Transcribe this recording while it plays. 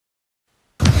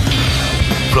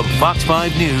From Fox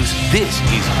 5 News, this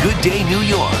is Good Day New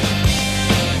York.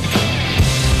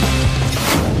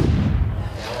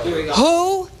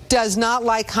 Who does not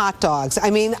like hot dogs? I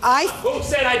mean, Who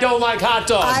said I don't like hot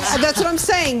dogs? that's what I'm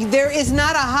saying. There is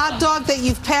not a hot dog that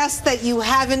you've passed that you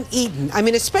haven't eaten. I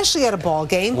mean, especially at a ball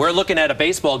game. We're looking at a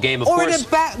baseball game, of or course.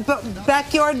 at a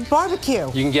backyard barbecue.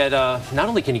 You can get, not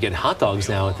only can you get hot dogs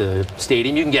now at the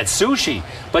stadium, you can get sushi.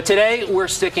 But today, we're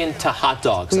sticking to hot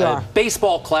dogs. We are.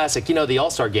 Baseball classic. You know, the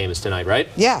All-Star game is tonight, right?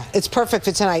 Yeah, it's perfect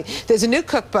for tonight. There's a new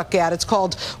cookbook out. It's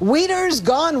called Wieners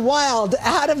Gone Wild,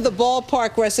 Out of the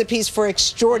Ballpark Recipes for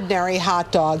Extraordinary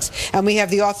Hot Dogs. And we have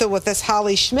the author with us,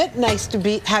 Holly Schmidt. Nice to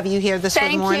have you here this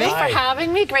morning. Thank you for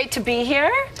having me. Great to be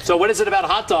here. So what is it about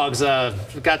hot dogs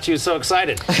got you so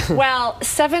excited? Well,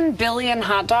 7 billion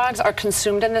hot dogs are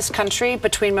consumed in this country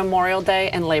between Memorial Day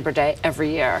and Labor Day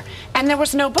every year. And there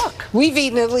was no book. We've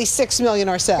eaten at least 6 million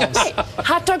ourselves. Right.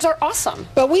 Hot dogs are awesome.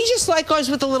 But we just like ours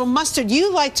with a little mustard.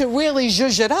 You like to really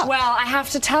zhuzh it up. Well, I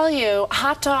have to tell you,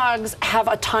 hot dogs have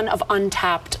a ton of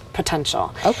untapped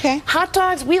potential. Okay. Hot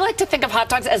dogs, we like to think of hot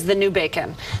dogs as the new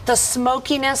bacon. The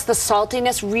smokiness, the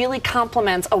saltiness really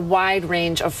complements a wide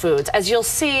range of foods, as you'll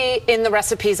see in the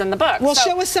recipes in the book. Well,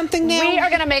 show us something now. We are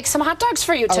going to make some hot dogs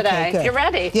for you today. Okay, good. You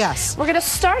ready? Yes. We're going to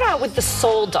start out with the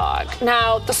soul dog.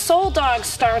 Now, the soul dog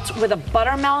starts with a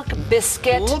buttermilk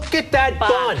biscuit. Look at that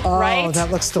bun. Right? Oh,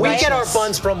 that looks delicious. We get our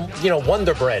buns from,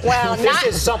 Wonder Bread. Well, this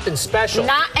is something special.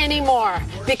 Not anymore,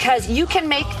 because you can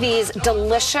make these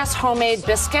delicious homemade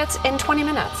biscuits in 20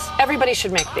 minutes. Everybody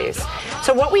should make these.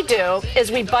 So what we do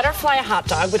is we butterfly a hot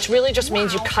dog, which really just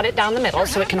means you cut it down the middle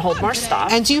so it can hold more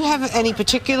stuff. And do you have any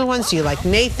particular ones? Do you like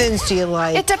Nathan's? Do you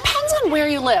like... It depends on where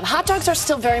you live. Hot dogs are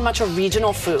still very much a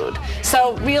regional food.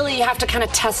 So really you have to kind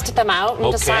of test them out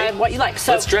and decide what you like.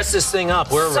 So let's dress this thing up.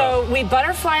 So we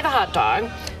butterfly the hot dog.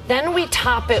 Then we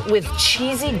top it with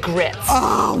cheesy grits.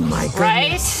 Oh, my goodness.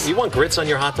 Right? You want grits on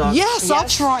your hot dog? Yes, I'll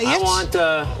try it. I want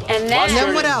and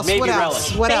then what else? Maybe What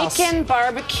else? relish. What else? Bacon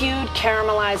barbecued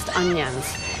caramelized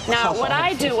onions. Now, what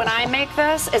I do when I make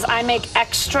this is I make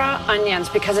extra onions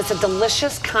because it's a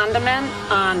delicious condiment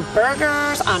on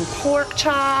burgers, on pork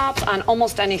chops, on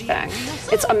almost anything.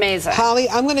 It's amazing. Holly,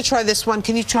 I'm going to try this one.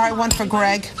 Can you try one for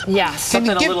Greg? Yes.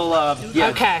 Something a little, Okay. Do you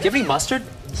have any mustard?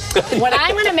 What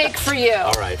I'm going to make for you,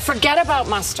 all right. Forget about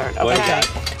mustard, okay?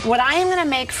 What I am going to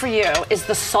make for you is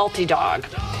the salty dog.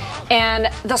 And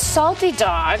the salty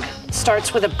dog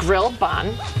starts with a grilled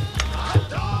bun.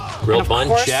 Grilled bun,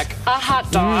 course, check. A hot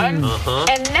dog.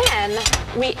 And then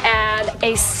we add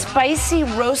a spicy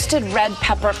roasted red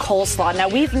pepper coleslaw. Now,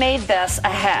 we've made this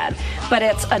ahead, but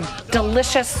it's a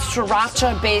delicious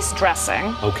sriracha-based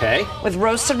dressing. Okay. With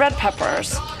roasted red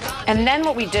peppers. And then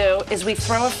what we do is we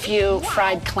throw a few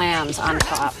fried clams on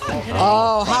top.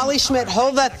 Oh, Holly Schmidt,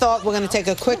 hold that thought. We're going to take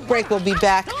a quick break. We'll be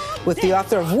back with the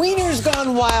author of Wieners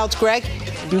Gone Wild. Greg,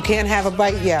 you can't have a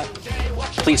bite yet.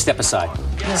 Please step aside.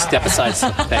 Step aside.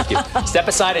 Thank you. Step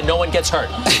aside and no one gets hurt.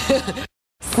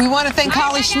 We want to thank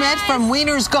Holly Schmidt from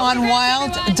Wieners Gone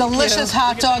Wild. Delicious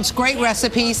hot dogs, great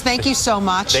recipes. Thank you so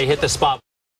much. They hit the spot.